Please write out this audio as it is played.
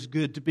It's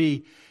good to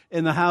be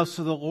in the house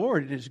of the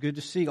Lord. It is good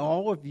to see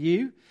all of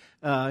you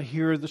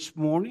here this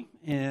morning.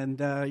 And,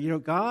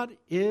 God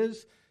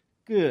is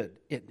good,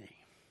 isn't He?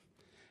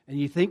 And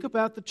you think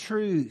about the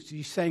truths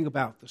you sang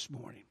about this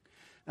morning.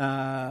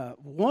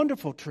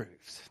 Wonderful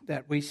truths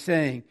that we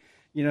sang,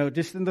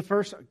 just in the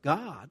first,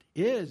 God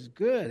is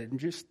good. And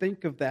just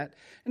think of that.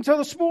 And so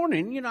this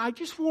morning, I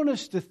just want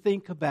us to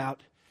think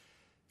about,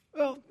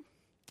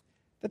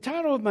 the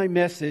title of my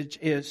message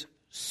is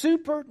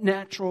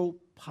Supernatural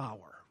Power.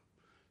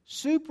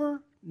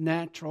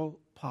 Supernatural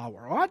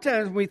power. A lot of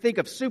times when we think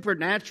of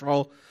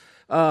supernatural,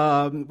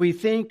 we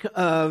think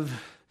of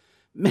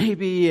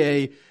maybe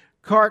a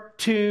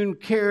cartoon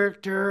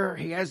character.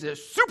 He has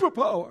this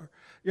superpower,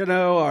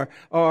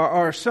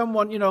 or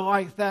someone,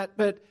 like that.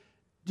 But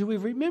do we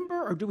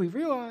remember or do we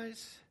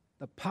realize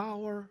the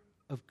power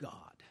of God?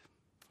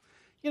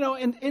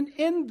 And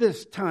in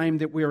this time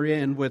that we're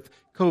in with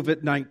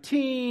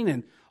COVID-19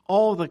 and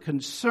all the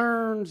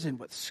concerns and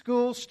with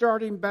school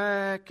starting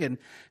back and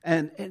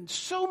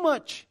so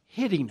much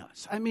hitting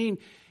us. I mean,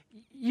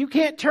 you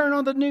can't turn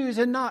on the news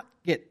and not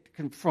get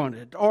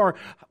confronted, or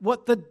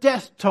what the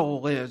death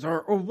toll is,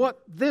 or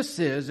what this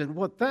is and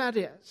what that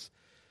is.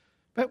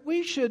 But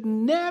we should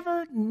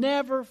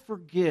never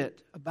forget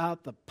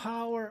about the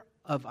power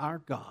of our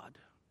God.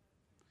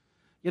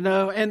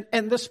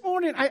 And this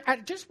morning, I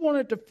just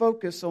wanted to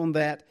focus on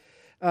that.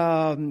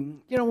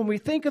 When we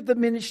think of the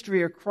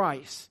ministry of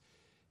Christ,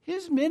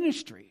 His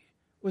ministry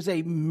was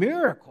a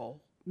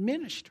miracle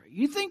ministry.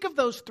 You think of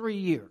those 3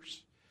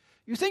 years.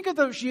 You think of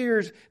those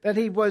years that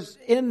He was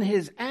in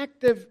His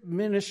active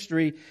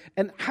ministry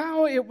and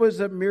how it was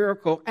a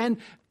miracle. And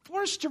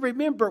for us to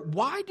remember,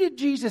 why did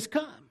Jesus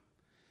come?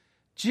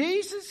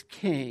 Jesus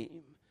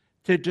came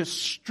to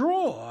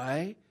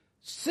destroy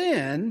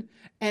sin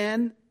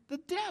and the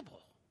devil.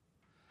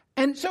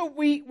 And so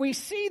we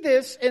see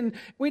this, and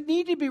we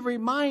need to be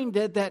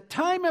reminded that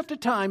time after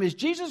time, as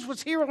Jesus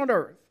was here on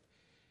earth,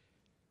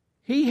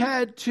 He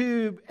had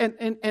to,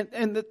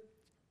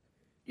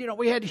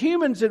 we had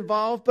humans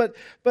involved,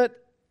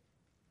 but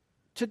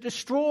to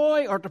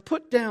destroy or to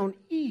put down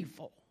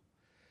evil.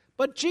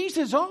 But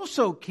Jesus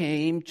also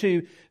came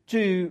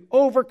to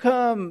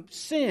overcome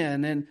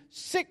sin and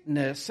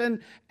sickness.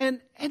 And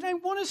I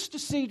want us to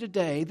see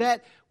today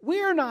that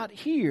we're not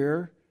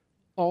here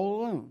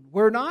all alone.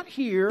 We're not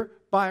here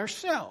by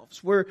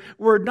ourselves. We're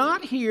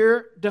not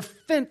here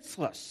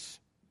defenseless.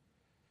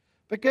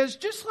 Because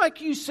just like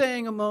you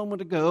sang a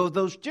moment ago,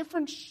 those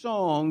different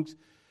songs,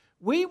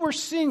 we were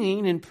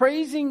singing and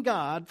praising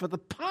God for the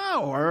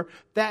power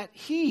that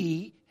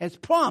He has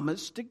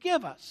promised to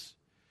give us.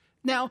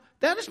 Now,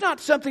 that is not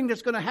something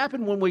that's going to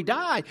happen when we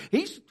die.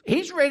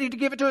 He's ready to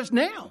give it to us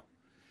now.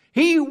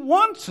 He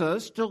wants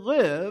us to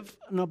live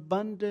an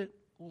abundant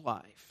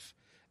life.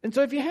 And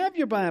so if you have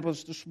your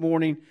Bibles this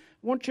morning,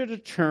 I want you to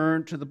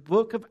turn to the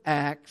book of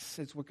Acts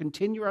as we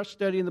continue our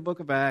study in the book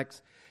of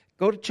Acts.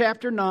 Go to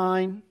chapter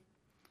 9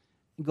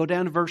 and go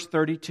down to verse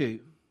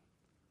 32.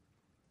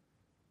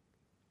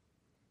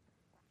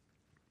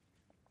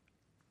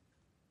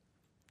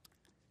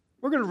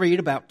 We're going to read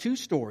about two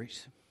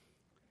stories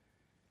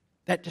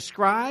that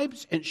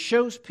describes and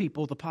shows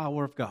people the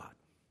power of God.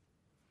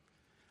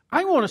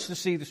 I want us to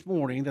see this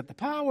morning that the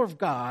power of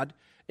God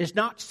is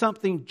not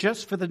something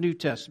just for the New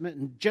Testament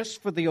and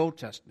just for the Old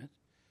Testament,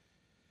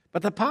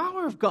 but the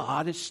power of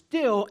God is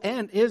still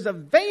and is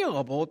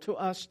available to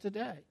us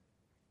today.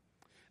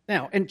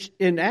 Now,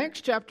 in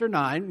Acts chapter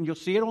 9, and you'll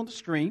see it on the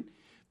screen,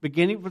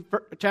 beginning with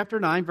chapter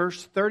 9,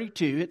 verse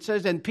 32, it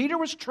says, "And Peter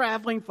was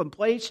traveling from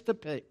place to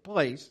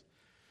place,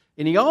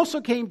 and he also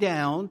came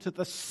down to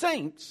the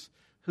saints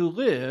who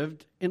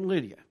lived in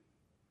Lydia.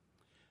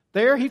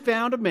 There he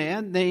found a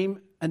man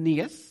named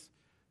Aeneas,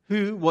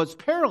 who was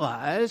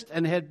paralyzed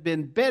and had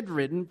been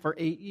bedridden for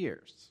 8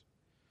 years.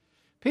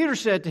 Peter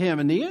said to him,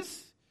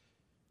 'Aeneas,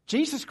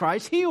 Jesus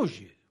Christ heals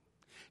you.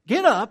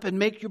 Get up and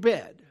make your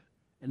bed.'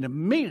 And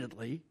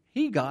immediately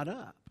he got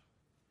up.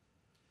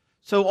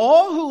 So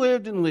all who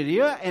lived in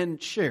Lydia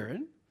and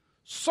Sharon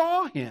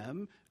saw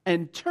him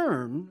and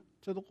turned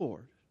to the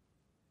Lord.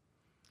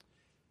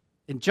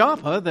 In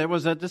Joppa there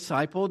was a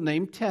disciple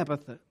named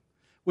Tabitha,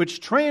 which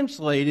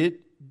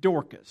translated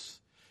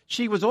Dorcas.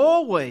 She was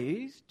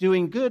always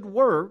doing good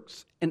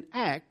works and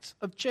acts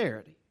of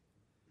charity.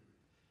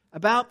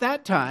 About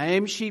that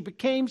time she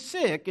became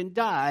sick and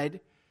died,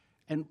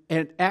 and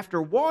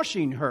after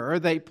washing her,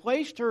 they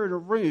placed her in a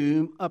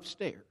room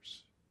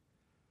upstairs.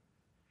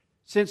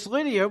 Since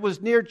Lydia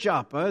was near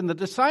Joppa, and the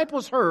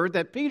disciples heard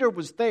that Peter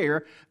was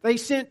there, they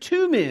sent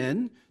 2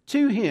 men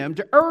to him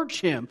to urge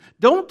him,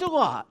 'Don't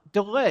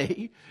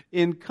delay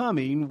in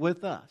coming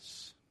with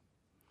us.'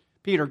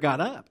 Peter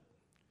got up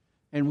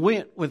and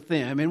went with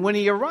them. And when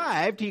he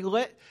arrived,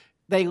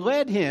 they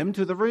led him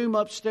to the room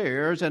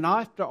upstairs. And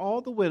after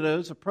all the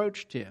widows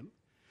approached him,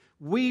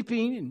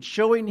 weeping and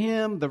showing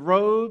him the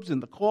robes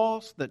and the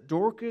cloths that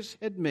Dorcas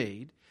had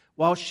made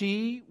while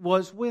she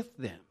was with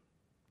them.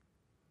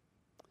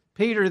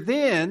 Peter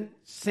then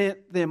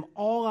sent them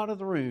all out of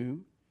the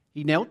room.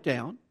 He knelt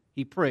down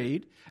he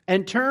prayed,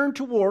 and turned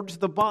towards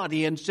the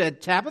body and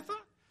said, Tabitha,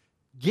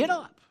 get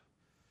up.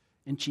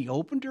 And she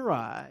opened her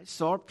eyes,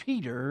 saw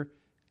Peter,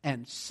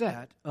 and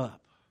sat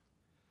up.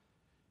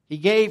 He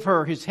gave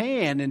her his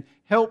hand and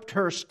helped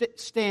her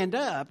stand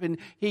up, and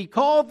he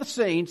called the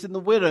saints and the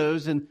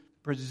widows and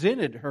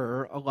presented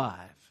her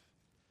alive.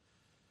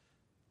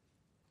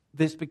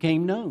 This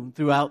became known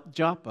throughout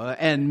Joppa,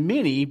 and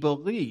many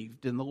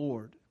believed in the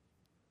Lord.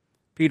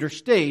 Peter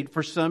stayed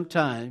for some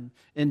time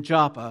in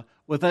Joppa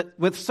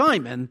with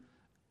Simon,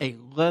 a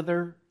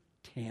leather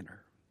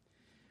tanner.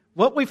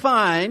 What we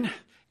find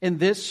in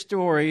this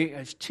story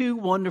is two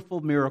wonderful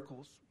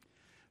miracles.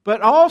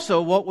 But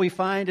also what we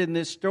find in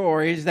this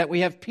story is that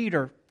we have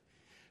Peter.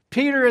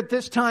 Peter at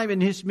this time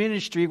in his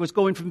ministry was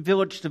going from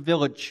village to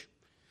village.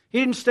 He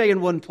didn't stay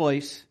in one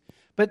place.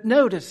 But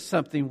notice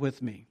something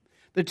with me.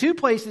 The two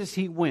places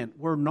he went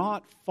were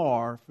not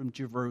far from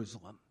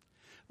Jerusalem.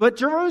 But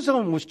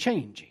Jerusalem was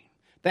changing.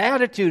 The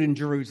attitude in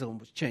Jerusalem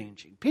was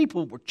changing.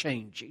 People were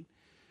changing.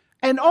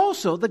 And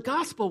also the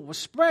gospel was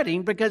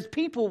spreading because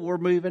people were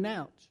moving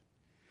out.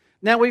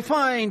 Now we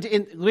find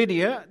in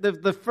Lydia,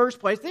 the first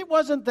place, it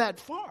wasn't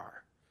that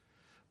far.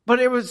 But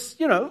it was,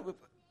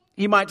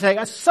 you might say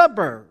a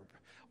suburb.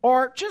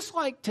 Or just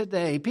like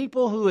today,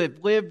 people who have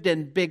lived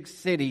in big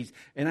cities,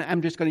 and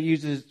I'm just going to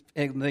use as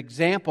an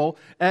example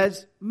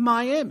as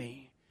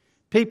Miami.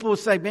 People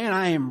say, man,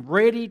 I am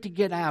ready to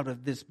get out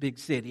of this big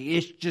city.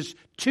 It's just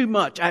too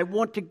much. I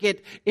want to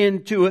get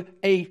into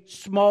a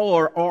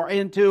smaller or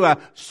into a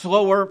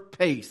slower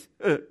pace.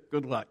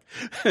 Good luck.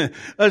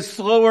 A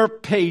slower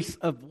pace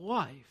of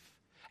life.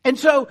 And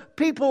so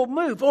people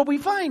move. Well, we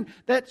find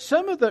that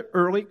some of the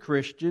early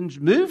Christians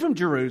moved from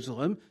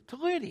Jerusalem to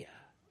Lydia.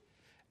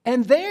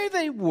 And there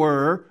they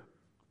were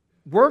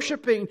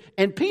worshiping,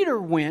 and Peter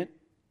went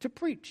to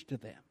preach to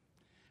them.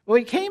 Well,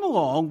 he came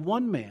along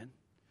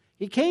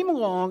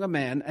a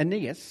man,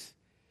 Aeneas,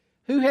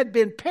 who had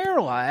been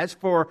paralyzed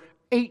for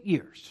 8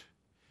 years.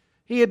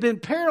 He had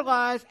been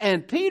paralyzed,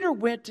 and Peter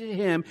went to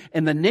him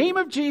in the name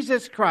of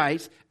Jesus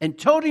Christ and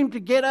told him to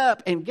get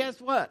up. And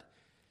guess what?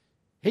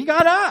 He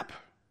got up.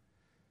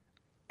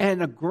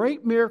 And a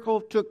great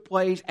miracle took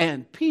place,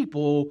 and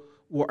people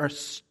were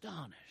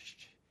astonished.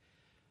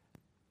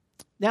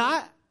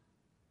 Now,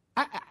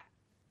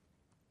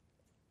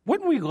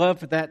 wouldn't we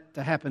love for that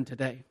to happen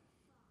today?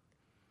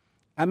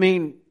 I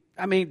mean,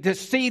 to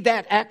see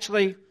that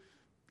actually,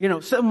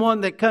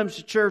 someone that comes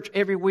to church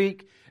every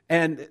week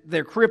and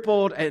they're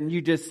crippled and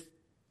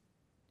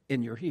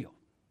you're healed.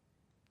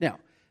 Now,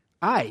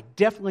 I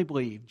definitely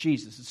believe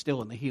Jesus is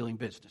still in the healing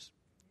business.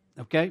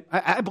 Okay?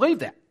 I believe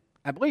that.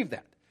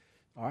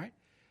 All right?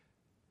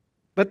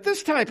 But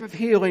this type of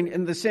healing,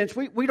 in the sense,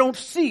 we don't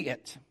see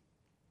it.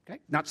 Okay?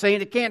 Not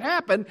saying it can't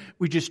happen.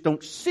 We just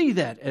don't see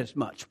that as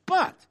much.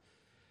 But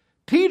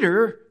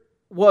Peter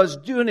was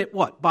doing it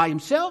what? By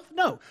himself?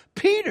 No.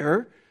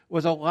 Peter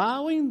was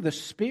allowing the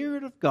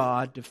Spirit of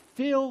God to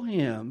fill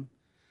him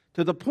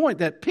to the point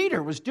that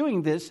Peter was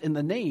doing this in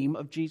the name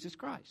of Jesus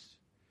Christ.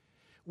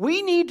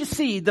 We need to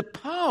see the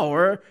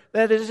power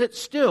that is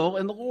still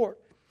in the Lord.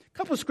 A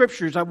couple of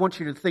scriptures I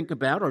want you to think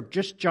about or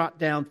just jot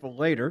down for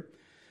later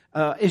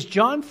is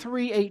John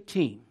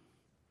 3:18.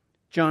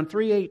 John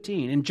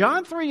 3:18. In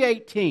John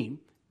 3:18,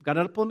 got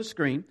it up on the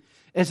screen,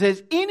 it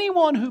says,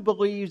 anyone who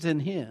believes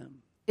in him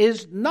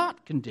is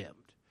not condemned.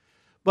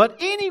 But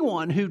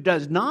anyone who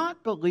does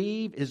not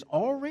believe is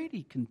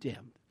already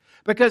condemned,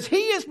 because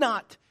he has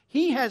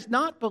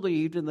not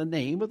believed in the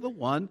name of the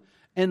one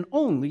and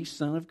only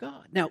Son of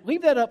God. Now,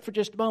 leave that up for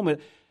just a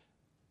moment.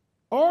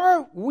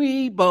 Are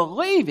we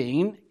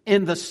believing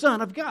in the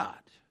Son of God?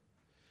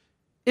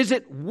 Is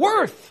it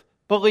worth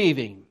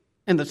believing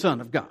in the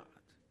Son of God?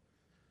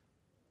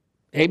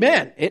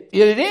 Amen. It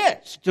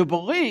is to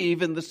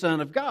believe in the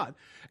Son of God.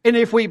 And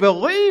if we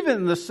believe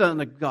in the Son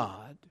of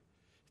God,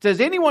 it says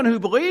anyone who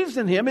believes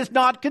in him is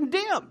not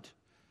condemned.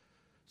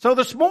 So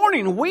this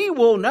morning we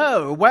will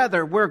know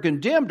whether we're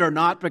condemned or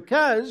not,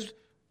 because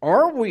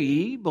are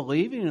we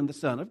believing in the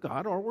Son of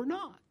God or we're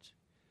not?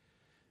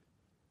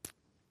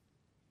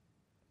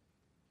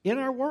 In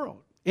our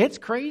world, it's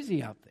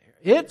crazy out there.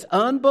 It's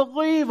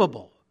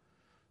unbelievable.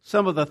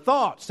 Some of the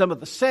thoughts, some of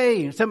the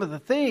sayings, some of the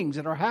things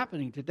that are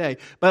happening today.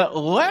 But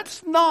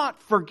let's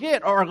not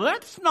forget, or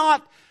let's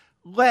not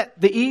let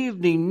the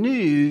evening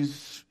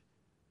news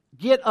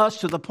get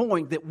us to the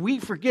point that we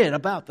forget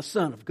about the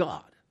Son of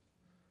God.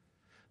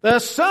 The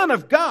Son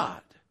of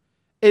God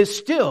is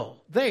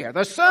still there.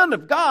 The Son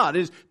of God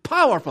is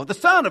powerful. The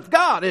Son of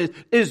God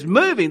is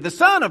moving. The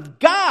Son of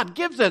God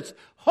gives us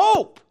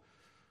hope.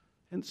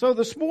 And so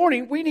this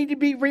morning we need to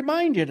be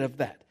reminded of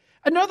that.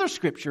 Another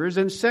scripture is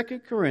in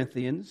 2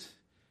 Corinthians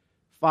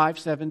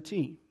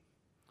 5:17.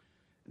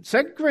 In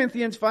 2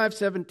 Corinthians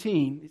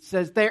 5:17, it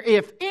says there,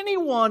 if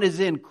anyone is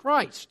in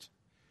Christ,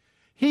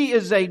 he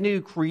is a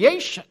new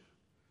creation.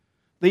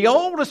 The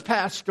old has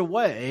passed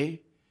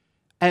away,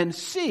 and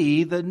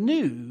see, the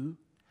new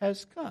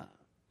has come.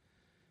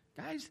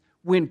 Guys,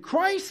 when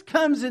Christ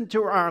comes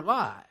into our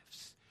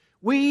lives,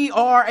 we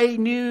are a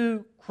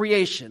new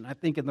creation. I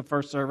think in the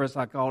first service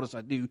I called us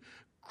a new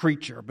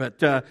creature,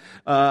 but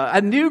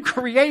a new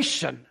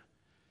creation.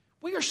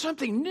 We are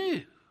something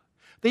new.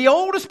 The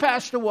old has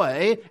passed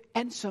away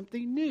and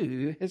something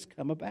new has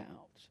come about.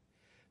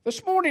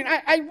 This morning,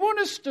 I want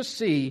us to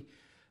see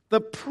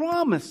the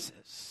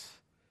promises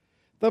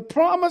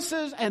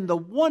and the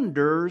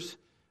wonders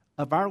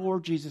of our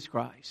Lord Jesus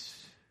Christ.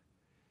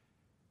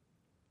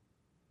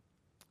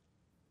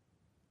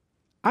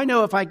 I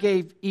know if I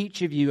gave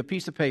each of you a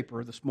piece of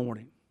paper this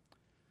morning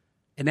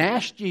and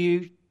asked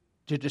you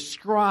to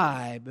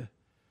describe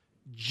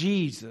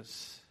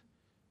Jesus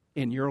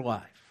in your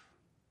life.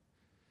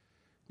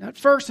 Now, at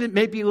first, it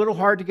may be a little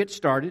hard to get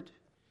started.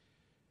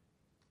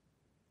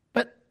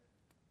 But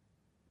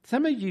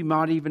some of you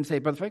might even say,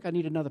 Brother Frank, I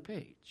need another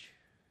page.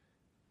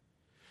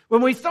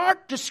 When we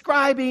start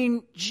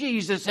describing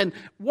Jesus and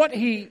what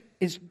He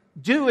is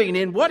doing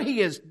and what He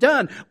has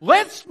done,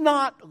 let's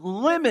not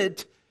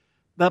limit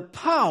the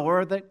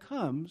power that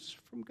comes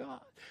from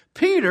God.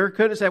 Peter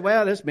could have said,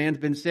 well, this man's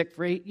been sick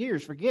for 8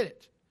 years. Forget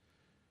it.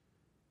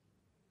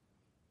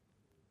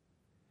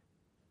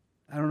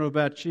 I don't know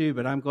about you,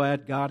 but I'm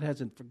glad God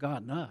hasn't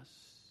forgotten us.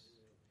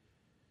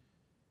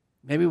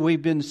 Maybe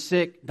we've been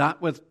sick,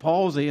 not with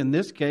palsy in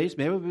this case.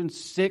 Maybe we've been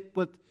sick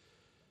with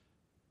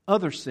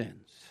other sins.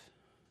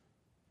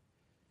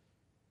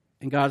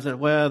 And God said,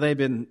 well, they've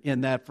been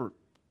in that for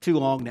too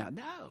long now.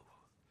 No.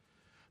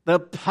 The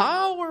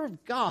power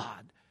of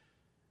God,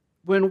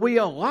 when we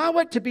allow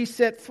it to be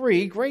set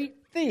free, great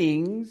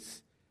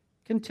things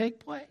can take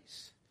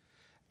place.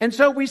 And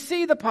so we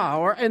see the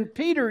power, and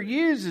Peter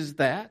uses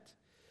that.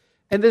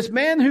 And this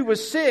man who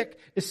was sick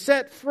is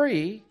set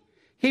free.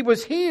 He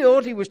was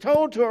healed. He was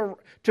told to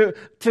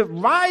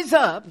rise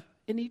up,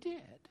 and he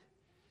did.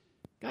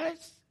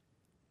 Guys,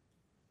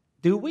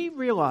 do we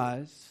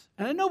realize,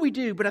 and I know we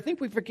do, but I think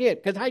we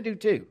forget, because I do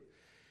too.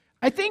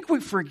 I think we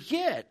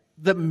forget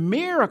the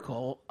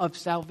miracle of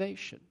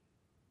salvation.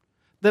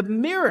 The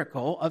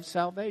miracle of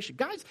salvation.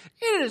 Guys,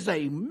 it is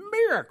a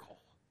miracle.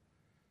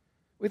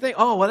 We think,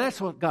 oh, well, that's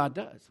what God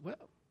does.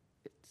 Well,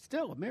 it's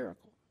still a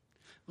miracle.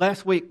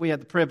 Last week, we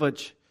had the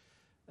privilege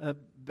of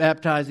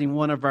baptizing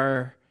one of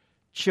our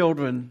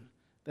children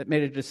that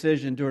made a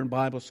decision during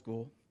Bible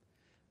school.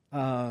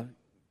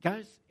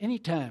 Guys,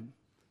 anytime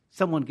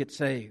someone gets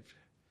saved,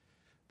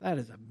 that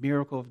is a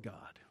miracle of God.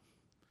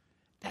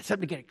 That's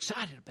something to get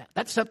excited about.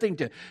 That's something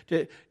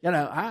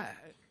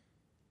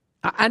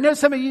I know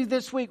some of you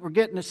this week were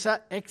getting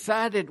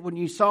excited when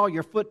you saw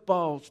your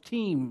football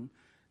team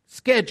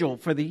schedule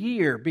for the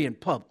year being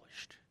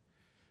published.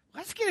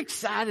 Let's get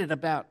excited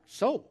about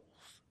souls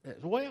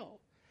as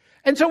well.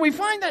 And so we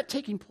find that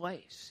taking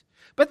place.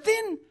 But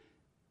then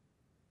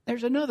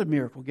there's another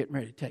miracle getting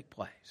ready to take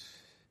place.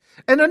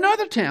 And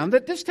another town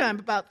that this time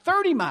about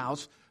 30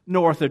 miles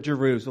north of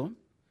Jerusalem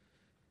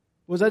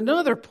was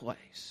another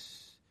place.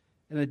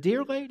 And a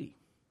dear lady,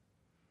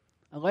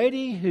 a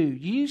lady who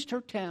used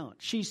her talent.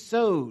 She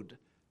sewed.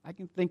 I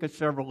can think of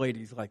several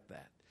ladies like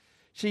that.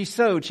 She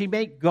sewed. She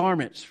made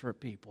garments for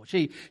people.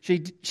 She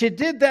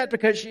did that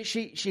because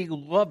she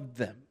loved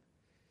them.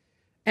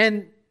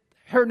 And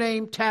her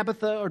name,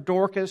 Tabitha or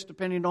Dorcas,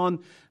 depending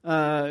on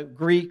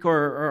Greek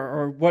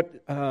or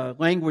what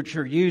language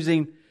you're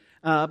using.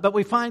 But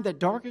we find that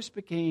Dorcas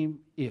became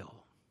ill.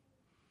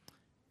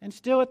 And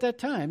still at that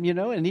time,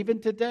 and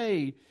even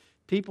today,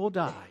 people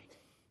die.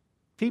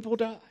 People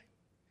die.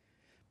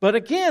 But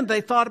again,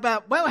 they thought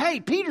about, well, hey,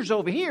 Peter's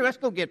over here. Let's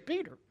go get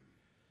Peter.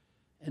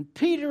 And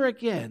Peter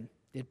again.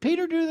 Did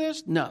Peter do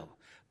this? No.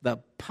 The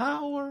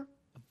power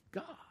of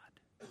God.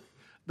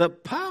 The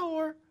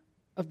power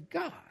of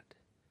God.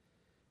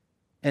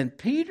 And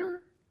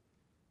Peter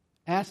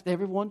asked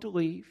everyone to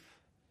leave.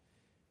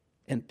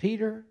 And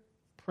Peter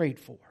prayed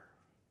for her.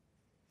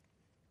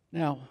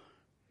 Now,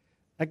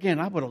 again,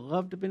 I would have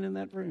loved to have been in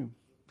that room.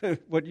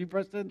 What you,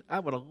 Preston? I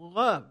would have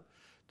loved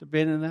to have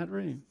been in that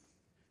room.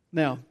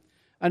 Now,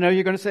 I know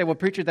you're going to say, well,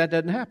 preacher, that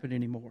doesn't happen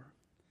anymore.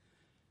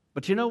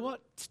 But you know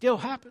what? It still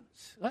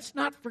happens. Let's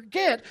not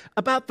forget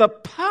about the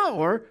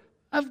power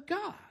of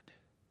God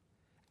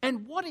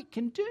and what it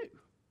can do.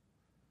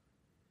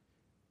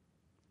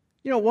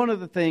 One of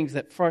the things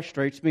that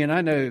frustrates me, and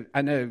I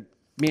know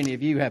many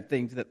of you have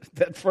things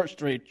that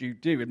frustrate you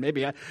too, and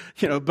maybe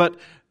but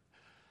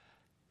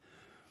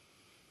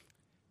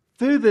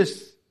through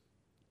this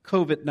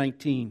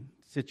COVID-19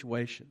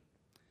 situation,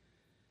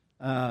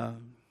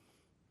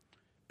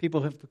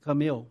 people have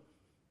become ill.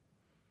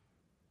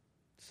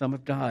 Some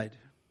have died.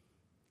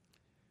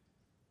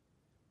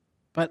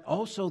 But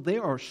also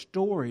there are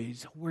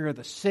stories where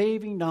the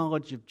saving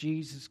knowledge of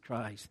Jesus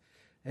Christ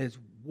has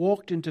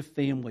walked into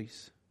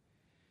families,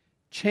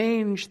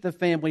 changed the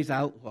family's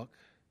outlook.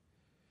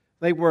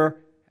 They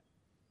were,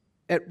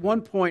 at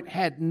one point,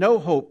 had no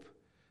hope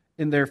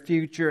in their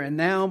future, and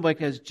now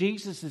because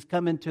Jesus has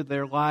come into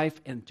their life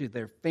and to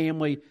their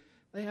family,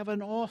 they have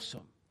an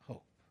awesome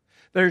hope.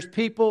 There's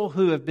people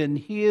who have been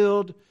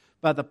healed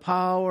by the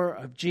power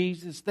of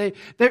Jesus. There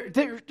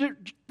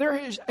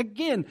is,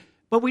 again,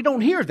 but we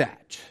don't hear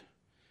that.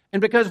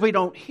 And because we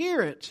don't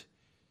hear it,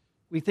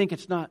 we think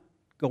it's not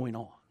going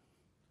on.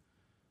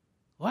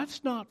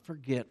 Let's not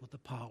forget what the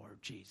power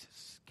of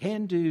Jesus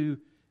can do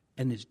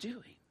and is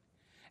doing.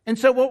 And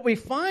so what we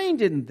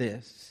find in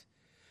this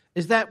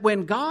is that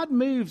when God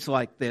moves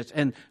like this,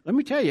 and let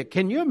me tell you,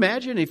 can you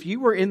imagine if you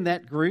were in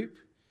that group?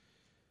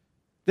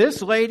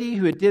 This lady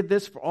who had did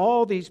this for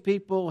all these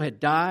people had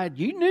died.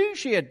 You knew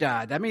she had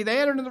died. I mean, they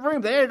had her in the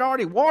room. They had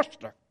already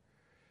washed her.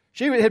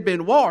 She had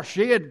been washed.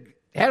 She had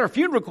her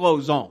funeral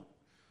clothes on.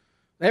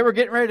 They were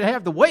getting ready to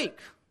have the wake,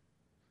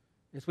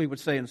 as we would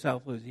say in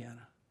South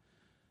Louisiana.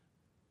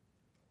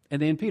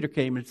 And then Peter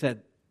came and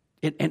said,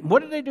 and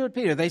what did they do with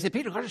Peter? They said,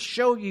 Peter, let us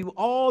show you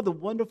all the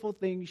wonderful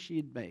things she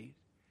had made.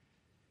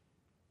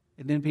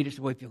 And then Peter said,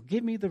 well, if you'll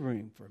give me the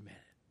room for a minute.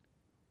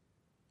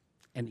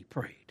 And he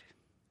prayed.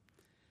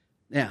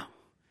 Now,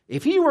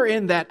 if he were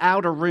in that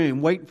outer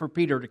room waiting for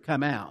Peter to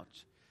come out,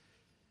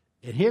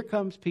 and here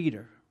comes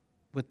Peter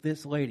with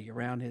this lady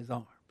around his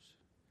arms,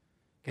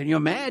 can you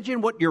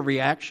imagine what your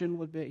reaction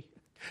would be?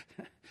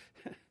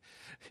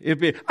 It'd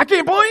be, I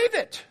can't believe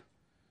it.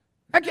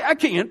 I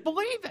can't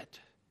believe it.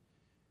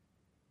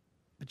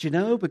 But you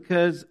know,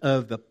 because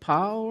of the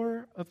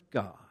power of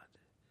God,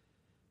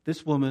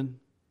 this woman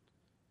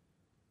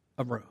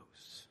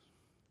arose.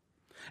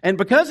 And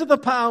because of the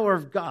power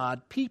of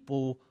God,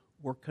 people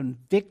were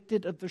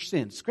convicted of their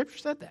sins. Scripture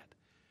said that.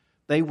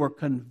 They were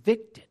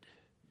convicted.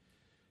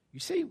 You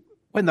see,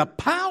 when the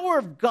power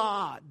of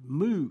God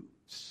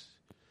moves,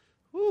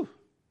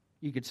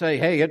 you could say,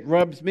 hey, it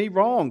rubs me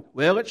wrong.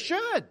 Well, it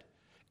should.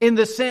 In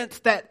the sense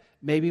that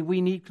maybe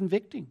we need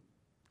convicting.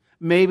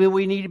 Maybe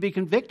we need to be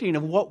convicting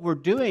of what we're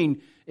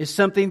doing is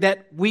something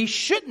that we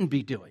shouldn't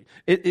be doing.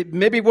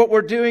 Maybe what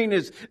we're doing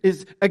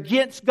is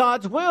against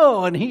God's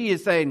will, and He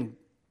is saying,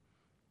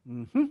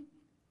 I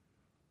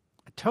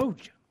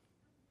told you.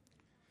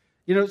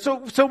 You know,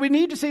 so we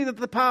need to see that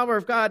the power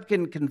of God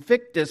can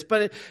convict us,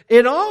 but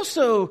it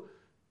also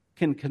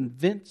can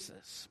convince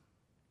us.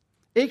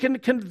 It can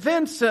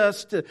convince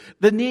us to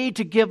the need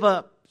to give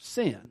up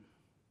sin,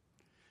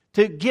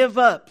 to give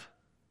up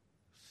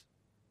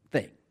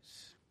things.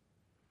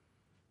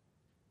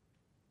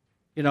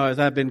 You know, as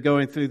I've been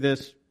going through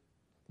this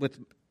with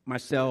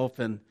myself,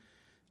 and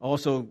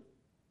also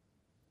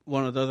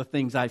one of the other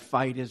things I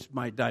fight is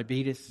my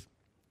diabetes.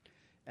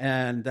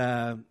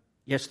 And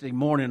yesterday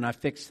morning I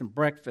fixed some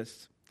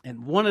breakfast,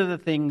 and one of the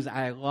things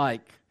I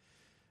like,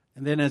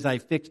 and then as I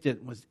fixed it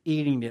and was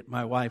eating it,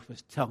 my wife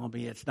was telling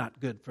me it's not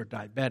good for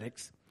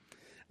diabetics.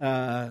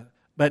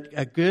 But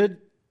a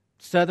good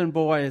Southern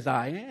boy as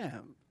I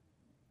am,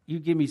 you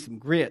give me some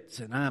grits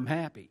and I'm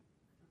happy.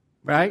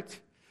 Right?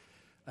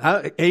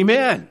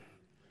 Amen.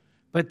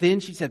 But then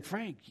she said,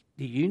 Frank,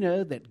 do you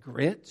know that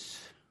grits,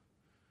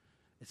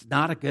 it's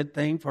not a good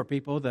thing for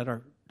people that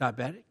are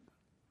diabetic?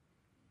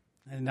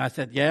 And I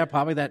said, yeah,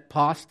 probably that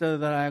pasta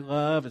that I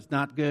love is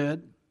not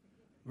good.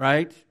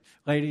 Right?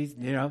 Ladies,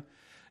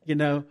 you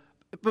know,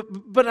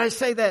 but I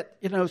say that,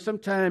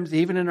 sometimes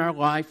even in our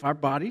life, our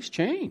bodies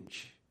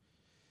change.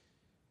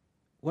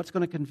 What's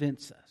going to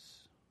convince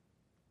us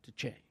to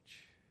change?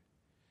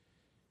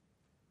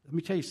 Let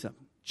me tell you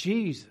something.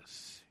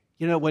 Jesus,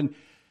 when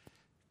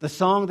the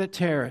song that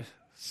Tara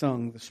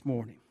sung this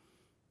morning,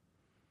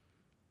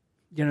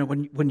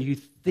 when you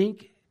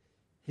think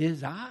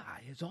His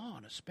eye is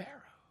on a sparrow,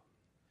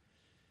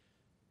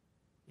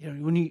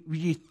 when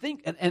you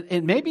think,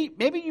 and maybe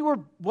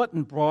you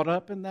wasn't brought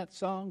up in that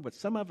song, but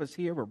some of us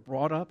here were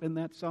brought up in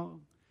that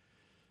song.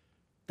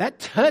 That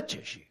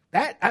touches you.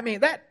 That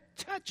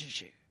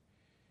touches you.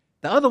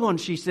 The other one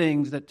she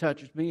sings that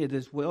touches me, it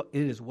is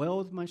well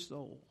with my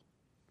soul.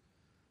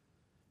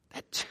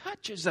 That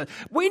touches us.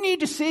 We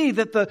need to see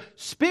that the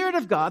Spirit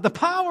of God, the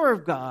power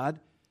of God,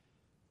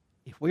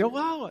 if we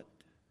allow it,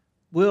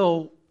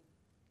 will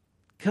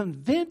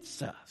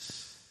convince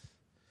us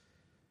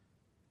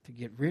to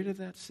get rid of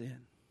that sin.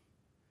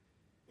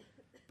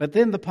 But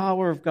then the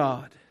power of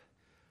God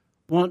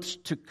wants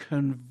to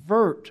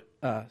convert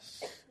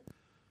us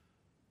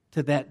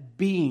to that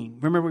being.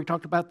 Remember we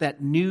talked about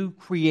that new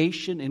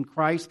creation in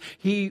Christ?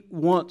 He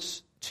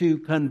wants to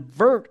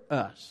convert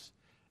us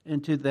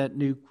into that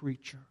new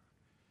creature.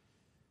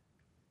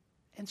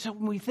 And so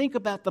when we think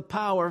about the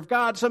power of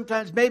God,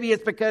 sometimes maybe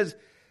it's because,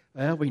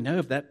 well, we know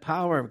if that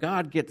power of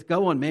God gets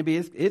going, maybe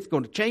it's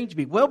going to change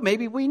me. Well,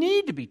 maybe we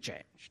need to be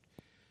changed.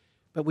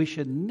 But we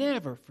should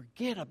never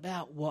forget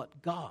about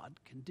what God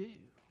can do.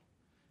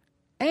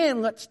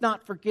 And let's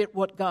not forget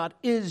what God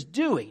is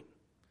doing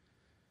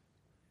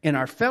in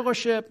our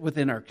fellowship,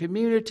 within our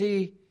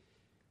community,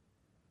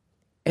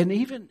 and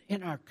even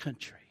in our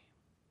country.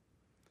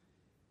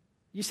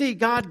 You see,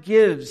 God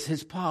gives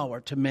His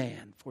power to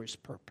man for His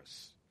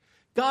purpose.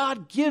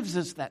 God gives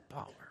us that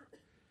power.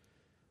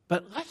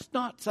 But let's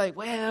not say,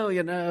 well,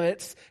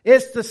 it's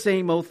the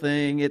same old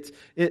thing.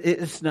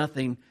 It's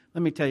nothing.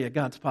 Let me tell you,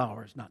 God's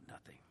power is not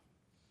nothing.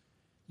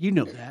 You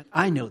know that.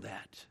 I know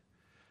that.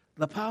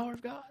 The power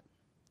of God.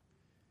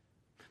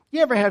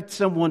 You ever had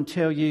someone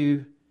tell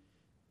you,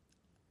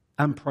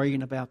 I'm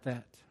praying about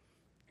that?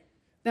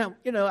 Now,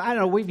 I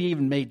know we've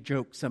even made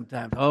jokes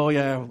sometimes. Oh,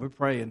 yeah, we're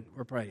praying.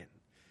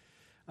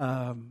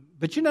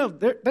 But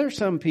there's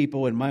some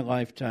people in my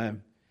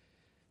lifetime,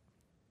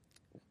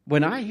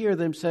 when I hear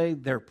them say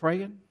they're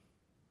praying,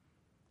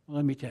 well,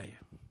 let me tell you,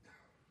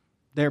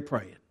 they're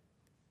praying.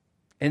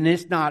 And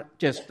it's not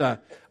just,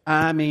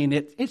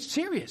 it's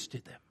serious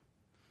to them.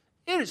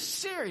 It is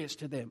serious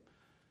to them.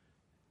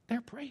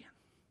 They're praying.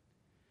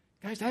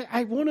 Guys,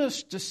 I want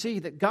us to see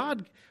that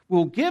God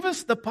will give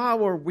us the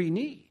power we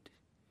need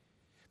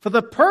for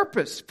the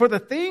purpose, for the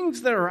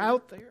things that are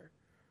out there.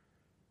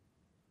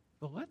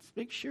 But let's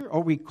make sure,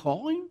 are we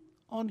calling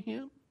on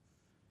Him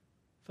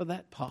for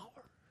that power?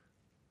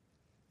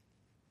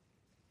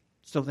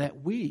 So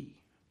that we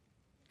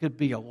could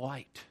be a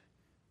light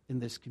in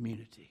this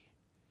community.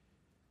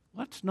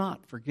 Let's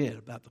not forget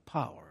about the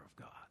power of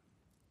God.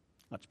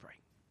 Let's pray.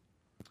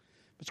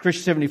 Most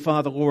gracious Heavenly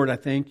Father, Lord, I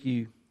thank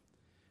you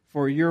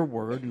for your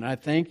word, and I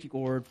thank you,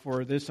 Lord,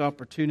 for this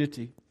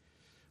opportunity.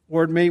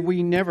 Lord, may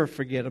we never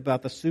forget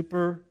about the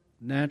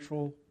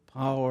supernatural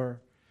power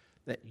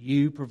that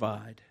you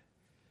provide.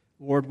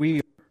 Lord, we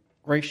are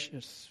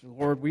gracious.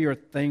 Lord, we are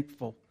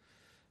thankful.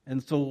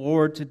 And so,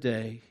 Lord,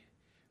 today,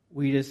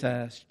 we just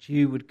ask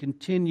you would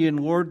continue, and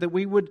Lord, that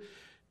we would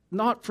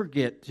not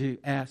forget to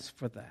ask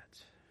for that.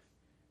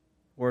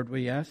 Lord,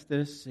 we ask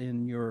this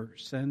in your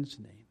Son's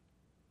name.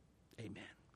 Amen.